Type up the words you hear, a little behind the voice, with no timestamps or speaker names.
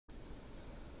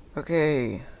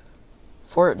Okay,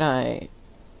 Fortnite.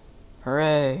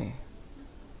 Hooray.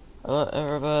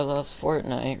 Everybody loves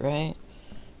Fortnite, right?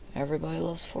 Everybody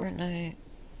loves Fortnite.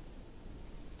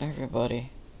 Everybody.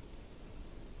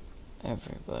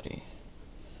 Everybody.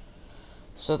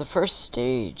 So the first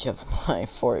stage of my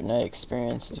Fortnite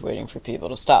experience is waiting for people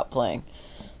to stop playing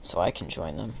so I can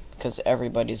join them. Because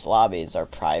everybody's lobbies are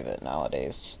private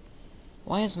nowadays.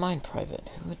 Why is mine private?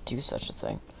 Who would do such a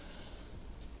thing?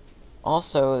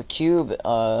 Also, the cube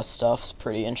stuff's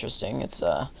pretty interesting. It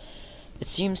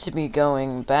seems to be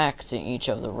going back to each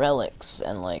of the relics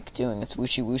and like doing its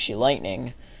whooshy whooshy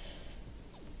lightning.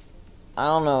 I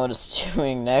don't know what it's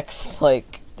doing next.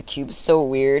 Like, the cube's so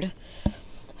weird.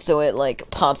 So it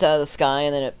like popped out of the sky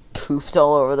and then it poofed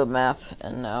all over the map,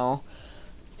 and now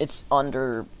it's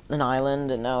under an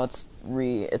island, and now it's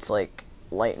like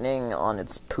lightning on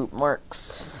its poop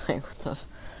marks. It's like,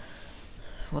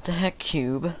 what the heck,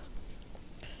 cube?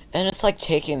 And it's like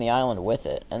taking the island with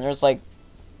it, and there's like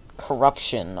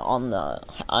corruption on the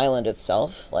island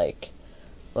itself, like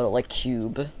little like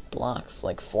cube blocks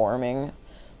like forming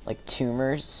like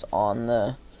tumors on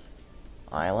the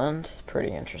island. It's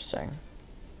pretty interesting.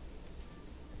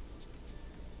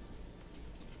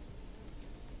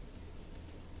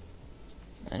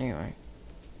 Anyway,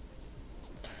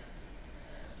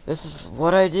 this is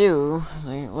what I do,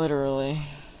 like, literally.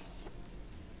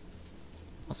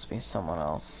 Must be someone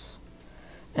else.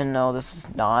 And no, this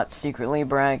is not secretly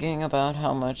bragging about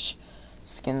how much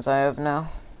skins I have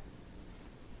now.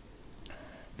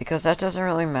 Because that doesn't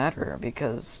really matter,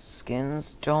 because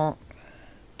skins don't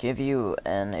give you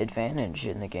an advantage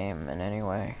in the game in any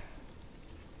way.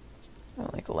 I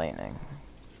like lightning.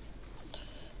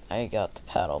 I got the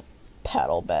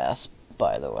paddle bass,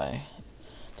 by the way.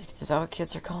 Is that what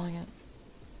kids are calling it?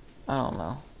 I don't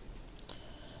know.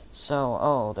 So,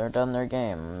 oh, they're done their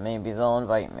game. Maybe they'll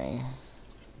invite me.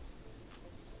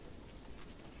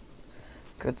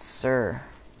 Good sir.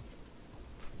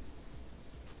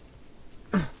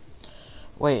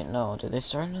 Wait, no, did they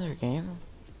start another game?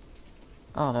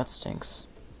 Oh, that stinks.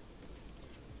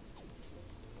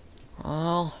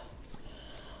 Well,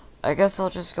 I guess I'll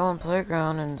just go on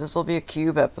Playground, and this'll be a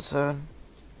cube episode.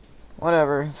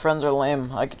 Whatever, friends are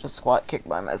lame. I could just squat kick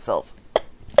by myself.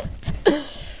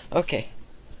 Okay.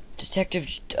 Detective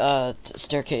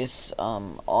Staircase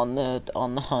on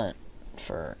the hunt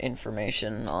for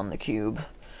information on the cube.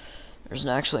 There's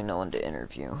actually no one to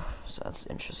interview, so that's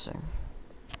interesting.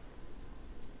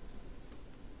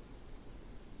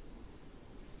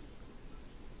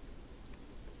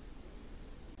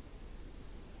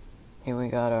 Here we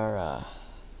got our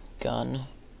gun.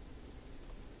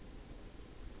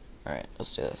 Alright,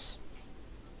 let's do this.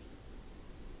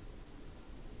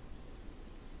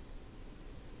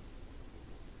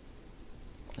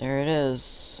 There it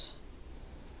is.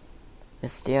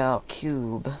 Mr.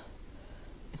 Cube.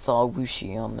 It's all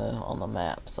whooshy on the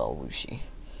map. It's all whooshy.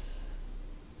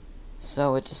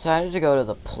 So it decided to go to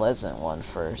the pleasant one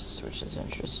first, which is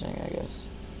interesting, I guess.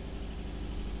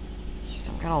 Is there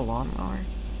some kind of lawnmower?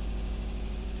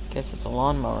 Guess it's a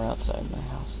lawnmower outside my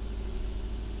house.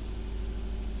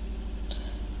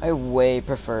 I way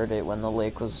preferred it when the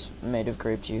lake was made of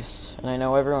grape juice. And I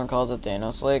know everyone calls it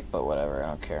Thanos Lake, but whatever, I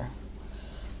don't care.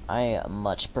 I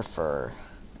much prefer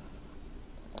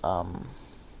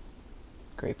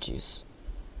grape juice.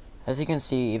 As you can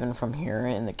see, even from here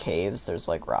in the caves, there's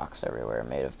like rocks everywhere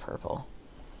made of purple.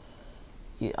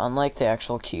 Unlike the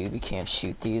actual cube, you can't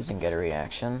shoot these and get a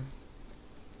reaction.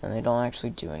 And they don't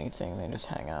actually do anything, they just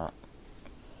hang out.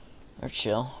 They're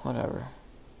chill, whatever.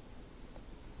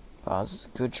 Wow, this is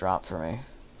a good drop for me.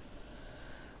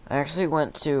 I actually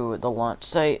went to the launch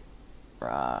site,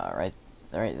 right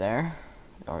there.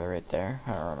 Or right there,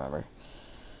 I don't remember.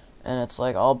 And it's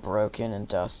like all broken and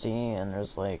dusty, and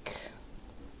there's like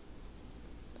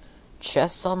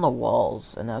chests on the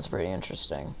walls, and that's pretty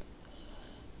interesting.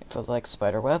 With like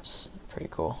spider webs, pretty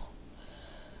cool.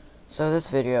 So this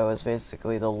video is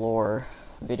basically the lore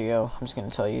video. I'm just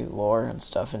gonna tell you lore and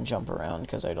stuff and jump around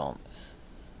because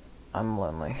I'm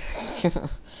lonely.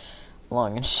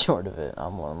 Long and short of it,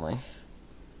 I'm lonely.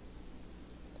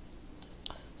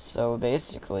 So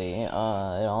basically, it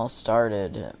all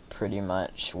started pretty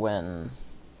much when...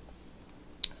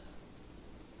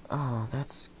 Oh,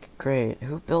 that's great.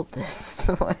 Who built this?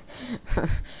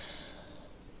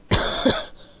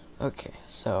 Okay,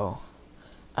 so...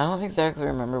 I don't exactly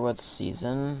remember what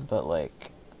season, but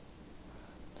like...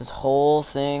 This whole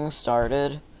thing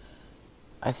started...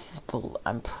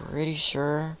 I'm pretty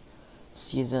sure...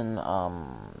 Season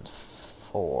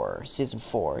 4. Season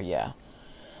 4, yeah.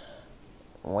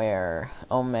 where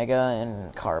Omega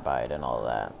and Carbide and all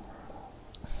that.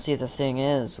 See, the thing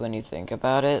is, when you think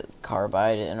about it,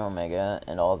 Carbide and Omega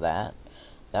and all that,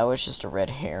 that was just a red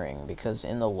herring, because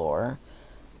in the lore,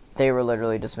 they were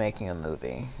literally just making a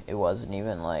movie. It wasn't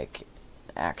even, like,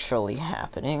 actually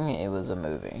happening. It was a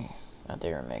movie that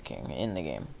they were making in the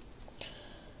game.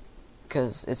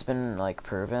 Because it's been, like,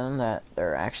 proven that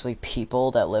there are actually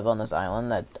people that live on this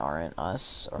island that aren't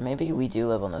us. Or maybe we do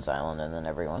live on this island, and then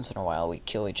every once in a while we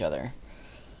kill each other.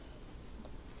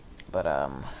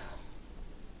 But,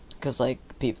 because, like,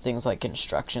 things like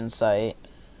construction site,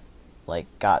 like,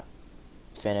 got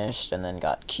finished and then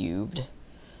got cubed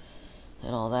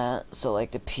and all that. So,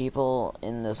 like, the people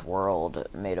in this world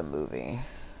made a movie,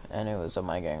 and it was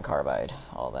Omega and Carbide,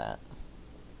 all that.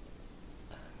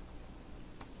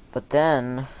 But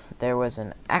then there was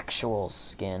an actual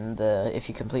skin, the if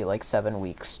you complete like 7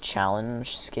 weeks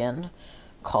challenge skin,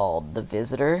 called the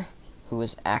Visitor, who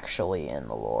was actually in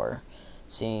the lore.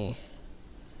 See,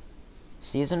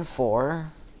 Season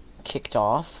 4 kicked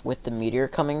off with the meteor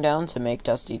coming down to make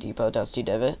Dusty Depot Dusty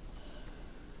Divot.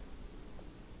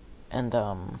 And,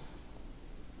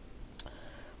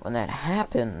 when that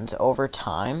happened, over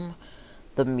time,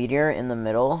 the meteor in the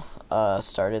middle,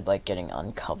 started, like, getting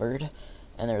uncovered,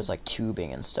 and there was, like,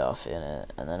 tubing and stuff in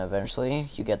it, and then eventually,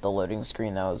 you get the loading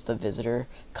screen that was the Visitor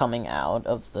coming out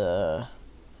of the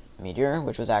meteor,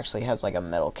 which was actually has, like, a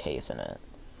metal case in it.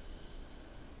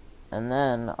 And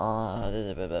then,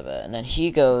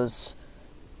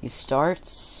 he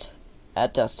starts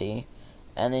at Dusty,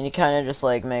 and then he kind of just,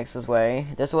 like, makes his way.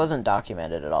 This wasn't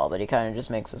documented at all, but he kind of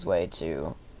just makes his way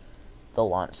to the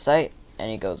launch site, and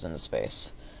he goes into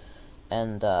space.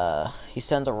 And, he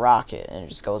sends a rocket, and it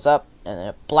just goes up, and then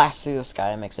it blasts through the sky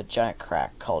and makes a giant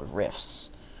crack called rifts.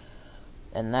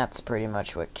 And that's pretty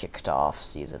much what kicked off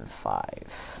Season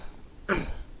 5.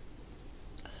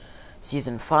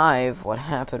 Season 5, what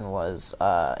happened was,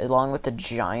 along with the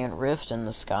giant rift in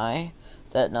the sky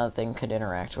that nothing could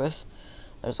interact with,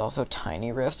 there's also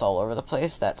tiny rifts all over the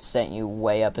place that sent you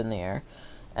way up in the air.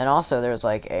 And also there's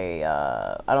like a,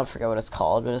 I don't forget what it's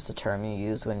called, but it's a term you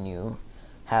use when you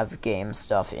have game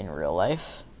stuff in real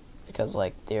life. Because,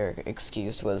 like, their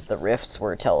excuse was the rifts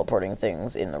were teleporting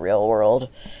things in the real world,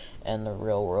 and the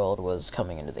real world was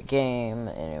coming into the game,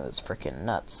 and it was freaking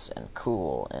nuts and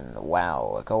cool, and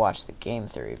wow, go watch the game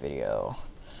theory video.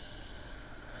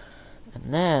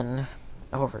 And then,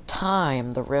 over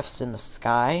time, the rifts in the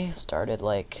sky started,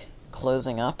 like,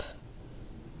 closing up,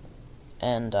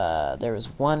 and there was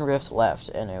one rift left,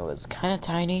 and it was kind of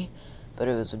tiny, but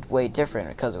it was way different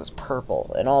because it was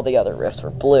purple, and all the other rifts were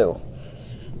blue.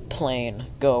 Plain,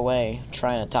 go away,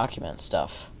 trying to document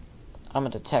stuff. I'm a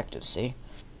detective, see?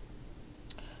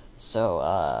 So,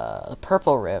 the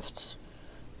purple rifts,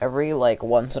 every, like,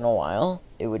 once in a while,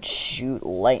 it would shoot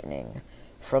lightning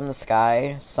from the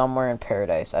sky somewhere in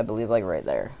Paradise. I believe, like, right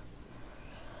there.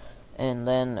 And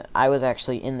then, I was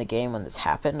actually in the game when this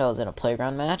happened. I was in a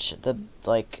playground match. The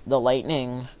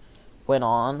lightning went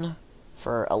on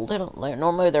for a little, like,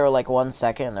 normally they were, like, 1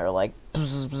 second, and they were, like, and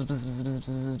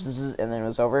then it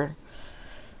was over.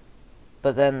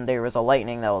 But then there was a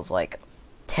lightning that was, like,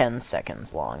 10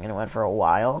 seconds long, and it went for a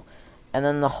while. And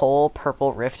then the whole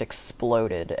purple rift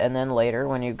exploded. And then later,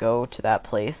 when you go to that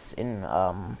place in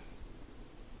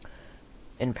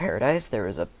Paradise, there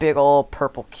was a big ol'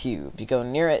 purple cube. You go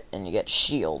near it, and you get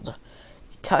shield.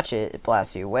 You touch it, it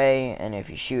blasts you away, and if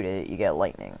you shoot it, you get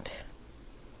lightninged.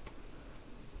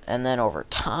 And then over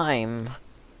time,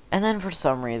 and then for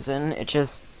some reason, it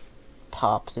just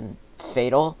popped in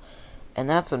Fatal, and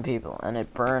that's when people, and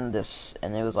it burned this,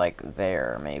 and it was like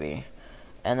there, maybe.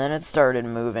 And then it started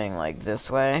moving like this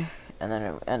way, and then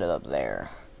it ended up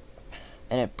there.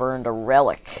 And it burned a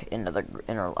relic into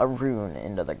a rune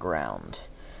into the ground.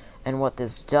 And what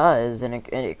this does, and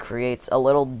it creates a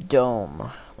little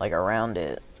dome, like, around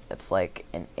it. It's like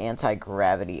an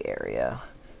anti-gravity area,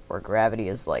 where gravity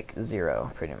is, like,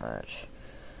 0, pretty much.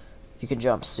 You can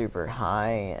jump super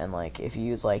high, and, like, if you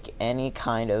use, like, any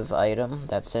kind of item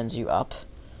that sends you up,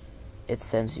 it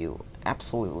sends you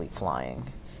absolutely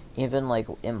flying. Even, like,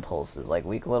 impulses, like,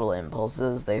 weak little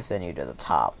impulses, they send you to the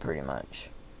top, pretty much.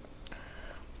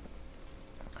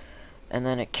 And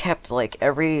then it kept, like,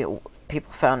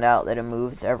 people found out that it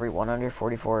moves every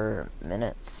 144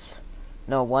 minutes.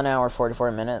 No, 1 hour, 44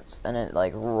 minutes, and it,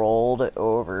 like, rolled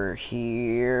over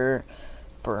here,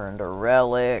 burned a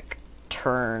relic,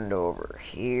 turned over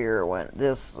here, went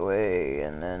this way,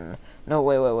 and then, no,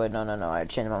 wait, no, I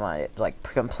changed my mind. It, like,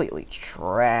 completely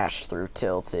trashed through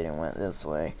Tilted and went this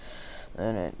way.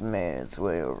 then it made its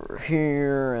way over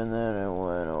here, and then it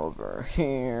went over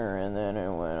here, and then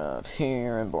it went up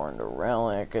here and burned a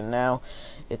relic, and now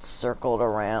it's circled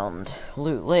around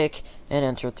Loot Lake and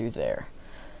entered through there.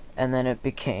 And then it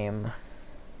became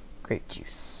grape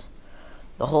juice.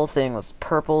 The whole thing was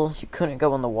purple, you couldn't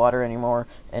go in the water anymore,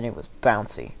 and it was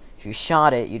bouncy. If you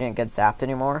shot it, you didn't get zapped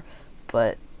anymore,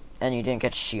 and you didn't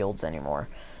get shields anymore.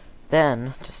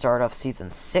 Then, to start off Season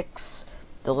 6,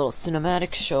 the little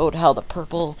cinematic showed how the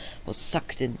purple was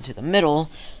sucked into the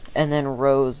middle, and then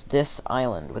rose this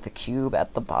island with a cube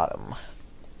at the bottom.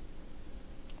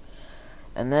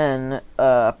 And then,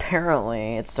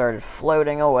 apparently, it started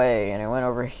floating away, and it went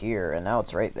over here, and now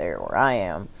it's right there where I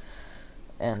am.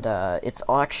 And, it's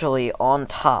actually on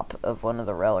top of one of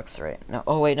the relics right now.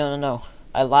 Oh, wait, no.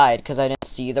 I lied, because I didn't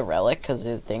see the relic, because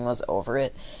the thing was over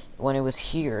it. When it was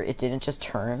here, it didn't just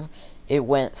turn. It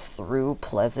went through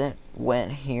Pleasant,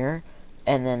 went here,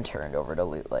 and then turned over to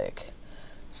Loot Lake.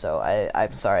 So,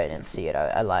 I'm sorry I didn't see it.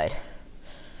 I lied.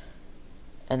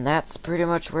 And that's pretty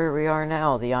much where we are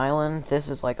now. The island, this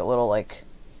is like a little, like,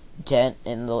 dent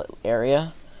in the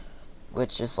area,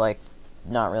 which is, like,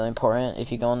 not really important.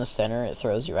 If you go in the center, it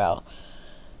throws you out.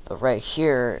 But right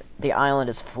here, the island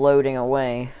is floating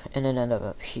away, and it ended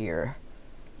up here.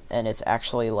 And it's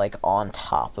actually, like, on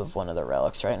top of one of the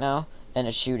relics right now, and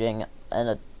it's shooting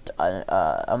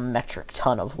a metric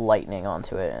ton of lightning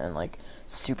onto it, and, like,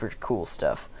 super cool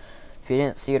stuff. If you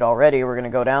didn't see it already, we're gonna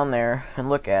go down there and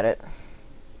look at it.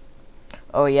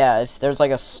 Oh yeah, if there's,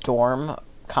 like, a storm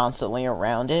constantly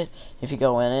around it, if you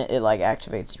go in it, it, like,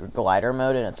 activates your glider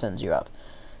mode, and it sends you up.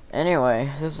 Anyway,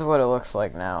 this is what it looks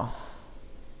like now.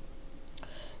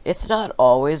 It's not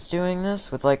always doing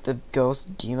this with, like, the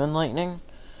ghost demon lightning.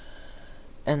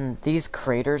 And these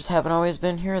craters haven't always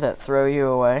been here that throw you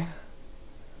away.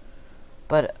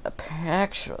 But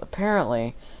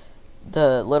apparently,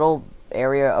 the little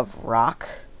area of rock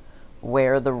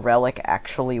where the relic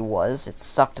actually was, it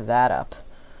sucked that up.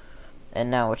 And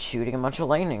now it's shooting a bunch of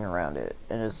lightning around it.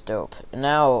 And it's dope. And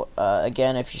now,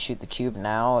 again, if you shoot the cube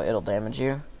now, it'll damage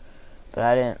you. But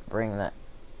I didn't bring that.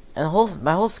 And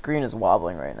my whole screen is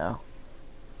wobbling right now.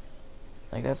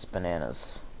 Like, that's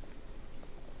bananas.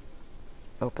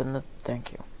 Open the...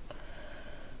 Thank you.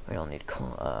 We don't need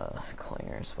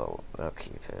clingers, but we'll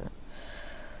keep it.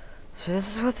 So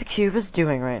this is what the cube is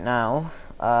doing right now.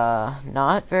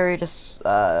 Not very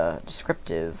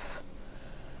descriptive.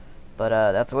 But,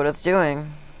 that's what it's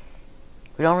doing.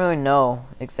 We don't really know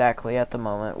exactly at the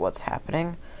moment what's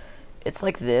happening. It's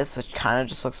like this, which kind of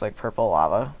just looks like purple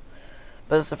lava.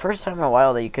 But it's the first time in a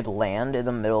while that you could land in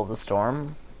the middle of the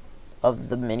storm. Of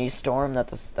the mini storm that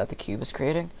the cube is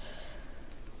creating.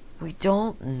 We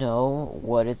don't know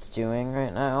what it's doing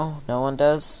right now. No one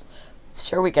does.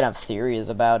 Sure, we can have theories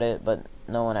about it, but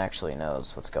no one actually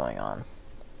knows what's going on.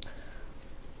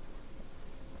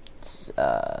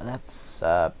 That's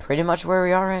pretty much where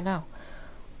we are right now.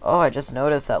 Oh, I just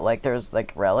noticed that, like, there's,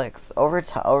 like, relics. Over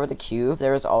the cube,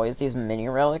 there was always these mini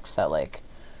relics that, like,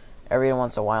 every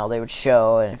once in a while they would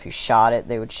show, and if you shot it,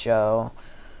 they would show.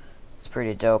 It's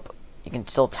pretty dope. You can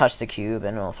still touch the cube,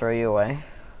 and it'll throw you away.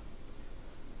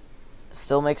 It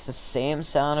still makes the same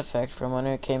sound effect from when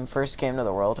it first came to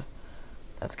the world.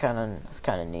 That's kind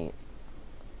of neat.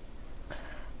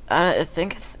 I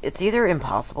think it's either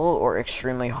impossible or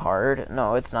extremely hard.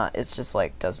 No, it's not. It's just,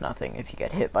 like, does nothing if you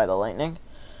get hit by the lightning.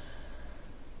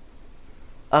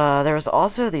 There's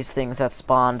also these things that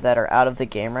spawned that are out of the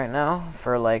game right now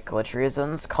for, like, glitch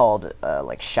reasons called,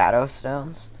 like, shadow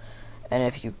stones. And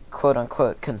if you,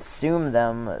 quote-unquote, consume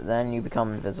them, then you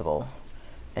become invisible.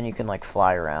 And you can, like,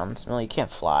 fly around. Well, you can't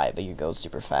fly, but you go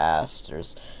super fast.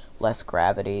 There's less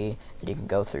gravity, and you can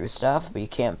go through stuff, but you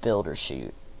can't build or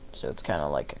shoot. So it's kind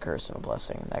of like a curse and a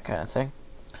blessing, that kind of thing.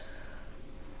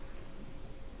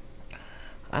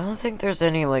 I don't think there's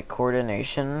any, like,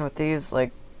 coordination with these,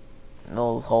 like,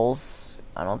 little holes.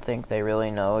 I don't think they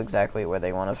really know exactly where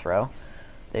they want to throw.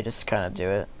 They just kind of do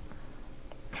it.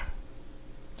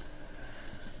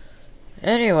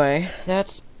 Anyway,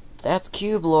 that's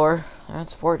cube lore.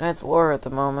 That's Fortnite's lore at the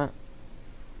moment.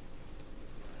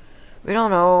 We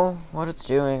don't know what it's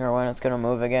doing or when it's going to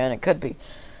move again. It could be.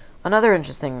 Another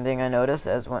interesting thing I noticed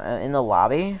is when in the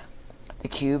lobby, the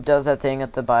cube does that thing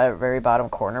at the very bottom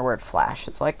corner where it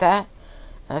flashes like that.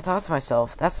 And I thought to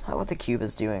myself, that's not what the cube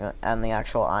is doing on the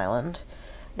actual island.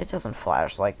 It doesn't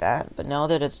flash like that. But now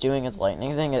that it's doing its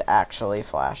lightning thing, it actually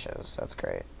flashes. That's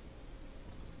great.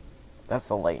 That's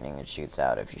the lightning it shoots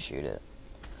out if you shoot it.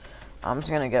 I'm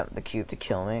just gonna get the cube to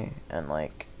kill me and,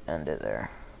 like, end it there.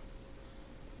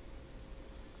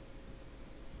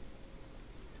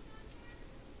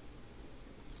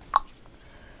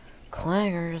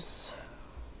 clangers.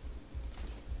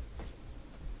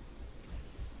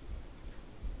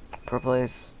 Pro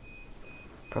plays.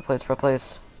 Pro plays, pro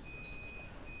plays.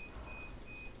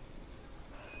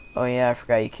 Oh yeah, I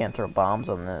forgot you can't throw bombs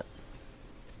on that.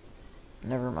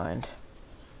 Never mind.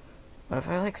 What if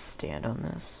I, like, stand on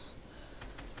this?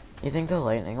 You think the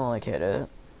lightning will, like, hit it?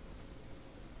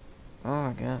 Oh,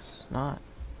 I guess not.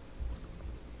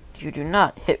 You do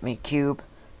not hit me, Cube.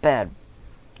 Bad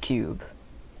Cube.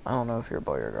 I don't know if you're a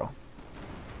boy or a girl.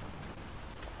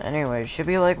 Anyway, should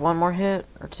be, like, one more hit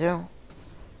or two.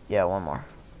 Yeah, one more.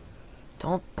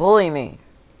 Don't bully me.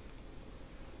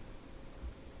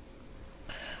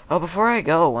 Oh, before I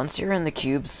go, once you're in the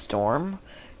cube's storm,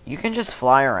 you can just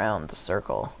fly around the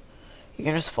circle. You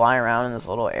can just fly around in this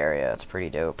little area. It's pretty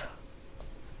dope.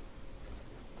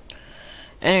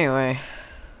 Anyway,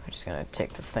 I'm just gonna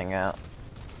take this thing out.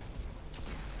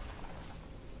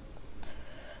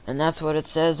 And that's what it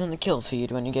says in the kill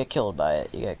feed when you get killed by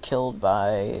it. You get killed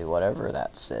by whatever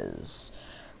that says.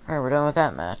 Alright, we're done with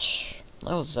that match.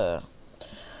 That was, I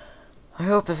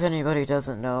hope if anybody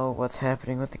doesn't know what's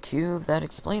happening with the cube, that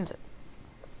explains it.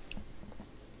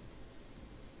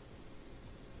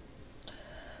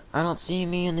 I don't see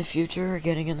me in the future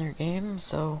getting in their game,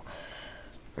 so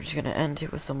we're just gonna end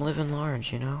it with some living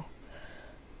large, you know?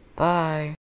 Bye.